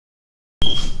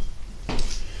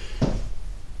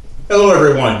Hello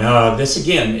everyone, this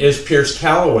again is Pierce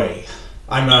Calloway.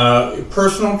 I'm a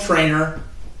personal trainer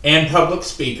and public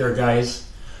speaker, guys,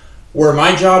 where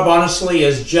my job honestly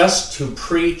is just to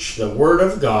preach the Word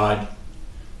of God,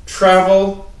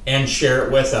 travel, and share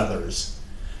it with others.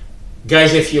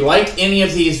 Guys, if you like any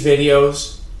of these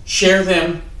videos, share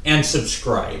them and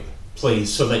subscribe,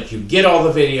 please, so that you get all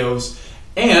the videos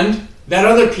and that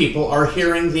other people are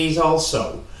hearing these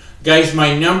also. Guys,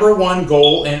 my number one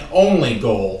goal and only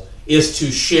goal is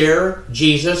to share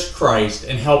Jesus Christ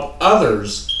and help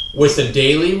others with a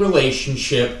daily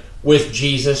relationship with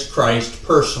Jesus Christ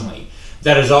personally.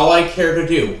 That is all I care to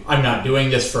do. I'm not doing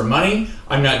this for money.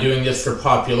 I'm not doing this for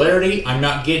popularity. I'm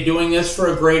not doing this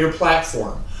for a greater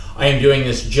platform. I am doing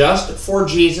this just for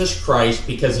Jesus Christ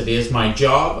because it is my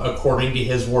job, according to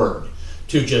His Word,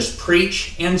 to just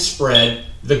preach and spread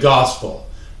the gospel.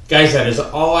 Guys, that is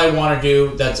all I want to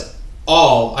do. That's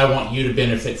all I want you to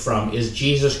benefit from is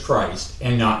Jesus Christ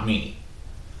and not me.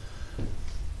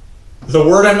 The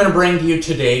word I'm going to bring to you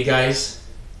today, guys,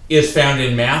 is found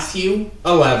in Matthew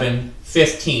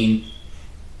 11:15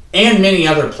 and many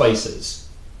other places.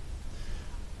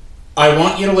 I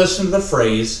want you to listen to the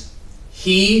phrase,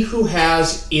 "He who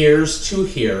has ears to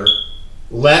hear,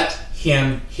 let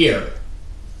him hear."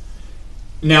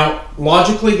 Now,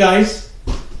 logically, guys,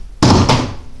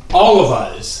 all of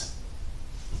us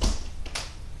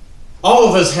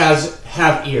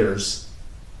have ears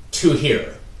to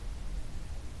hear.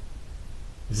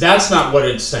 That's not what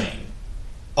it's saying.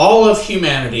 All of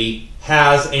humanity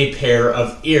has a pair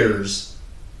of ears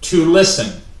to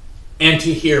listen and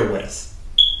to hear with.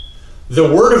 The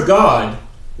Word of God,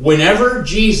 whenever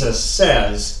Jesus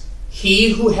says,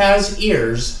 "He who has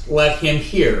ears, let him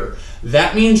hear,"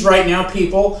 that means right now,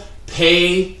 people,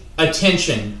 pay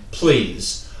attention,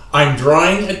 please. I'm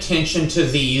drawing attention to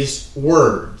these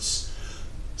words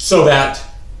so that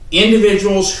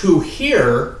individuals who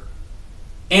hear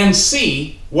and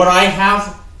see what I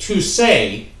have to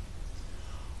say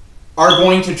are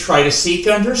going to try to seek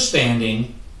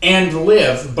understanding and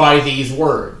live by these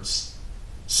words.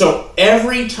 So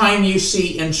every time you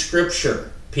see in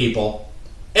Scripture, people,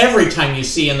 every time you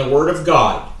see in the Word of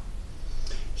God,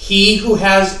 "He who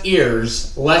has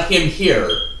ears, let him hear,"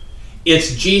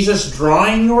 it's Jesus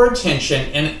drawing your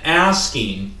attention and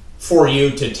asking for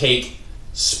you to take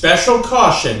special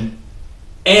caution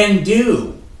and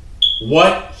do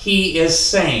what He is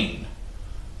saying.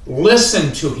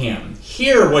 Listen to Him,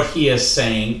 hear what He is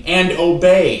saying, and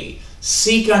obey.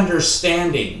 Seek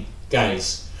understanding,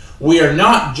 guys. We are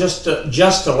not just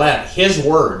to let His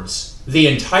words, the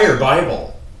entire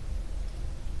Bible,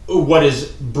 what is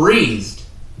breathed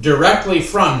directly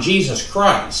from Jesus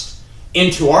Christ,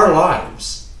 into our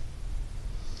lives.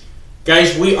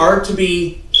 Guys, we are to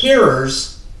be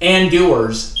hearers and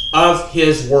doers of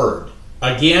His Word.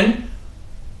 Again,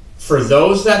 for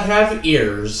those that have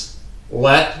ears,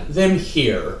 let them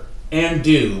hear and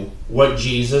do what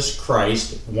Jesus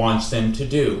Christ wants them to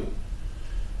do.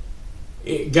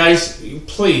 Guys,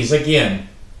 please, again,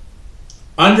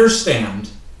 understand,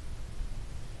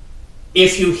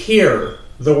 if you hear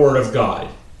the Word of God,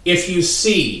 if you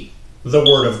see the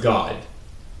Word of God,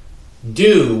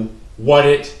 do what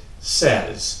it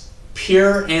says.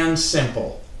 Pure and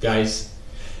simple, guys.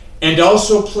 And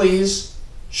also, please,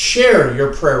 share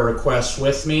your prayer requests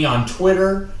with me on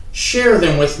Twitter. Share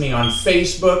them with me on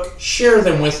Facebook. Share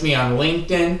them with me on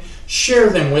LinkedIn. Share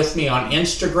them with me on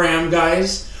Instagram,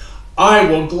 guys. I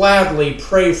will gladly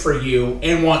pray for you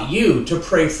and want you to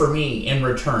pray for me in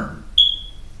return.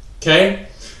 Okay?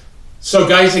 So,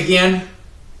 guys, again,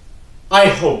 I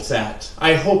hope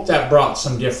that brought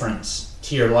some difference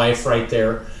to your life right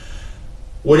there.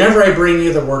 Whenever I bring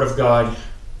you the Word of God,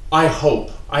 I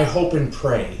hope and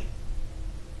pray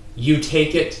you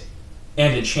take it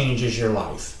and it changes your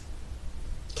life.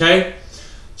 Okay?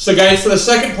 So, guys, for the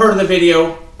second part of the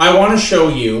video, I want to show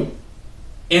you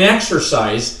an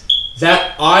exercise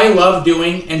that I love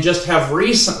doing and just have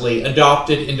recently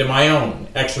adopted into my own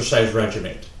exercise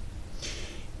regimen.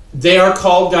 They are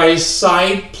called, guys,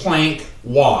 side plank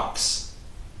walks.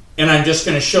 And I'm just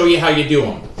going to show you how you do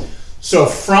them. So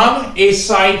from a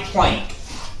side plank,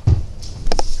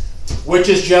 which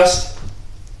is just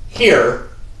here,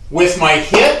 with my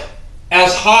hip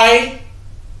as high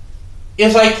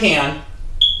as I can,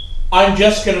 I'm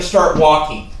just going to start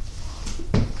walking.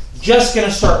 Just going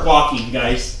to start walking,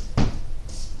 guys.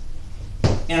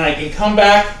 And I can come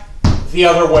back the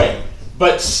other way.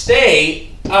 But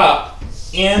stay up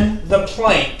in the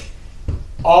plank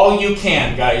all you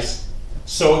can, guys.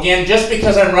 So again, just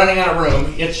because I'm running out of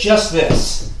room, it's just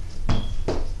this.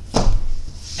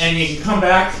 And you can come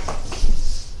back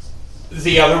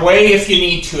the other way if you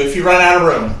need to, if you run out of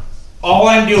room. All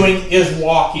I'm doing is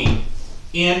walking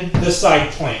in the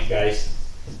side plank, guys.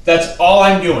 That's all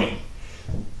I'm doing.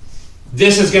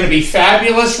 This is going to be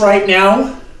fabulous right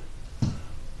now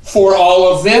for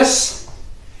all of this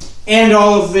and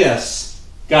all of this,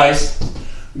 guys.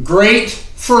 Great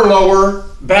for lower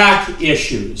back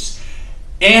issues.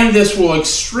 And this will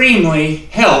extremely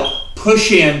help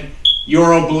push in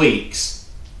your obliques.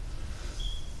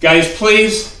 Guys,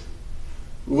 please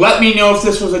let me know if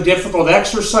this was a difficult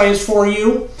exercise for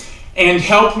you, and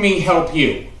help me help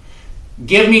you.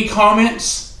 Give me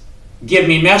comments, give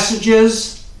me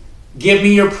messages, give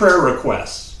me your prayer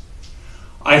requests.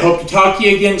 I hope to talk to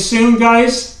you again soon,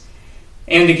 guys.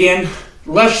 And again,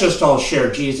 let's just all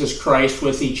share Jesus Christ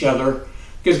with each other,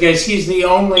 because guys, he's the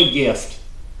only gift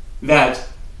that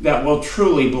will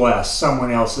truly bless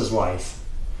someone else's life.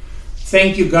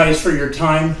 Thank you guys for your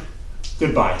time.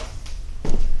 Goodbye.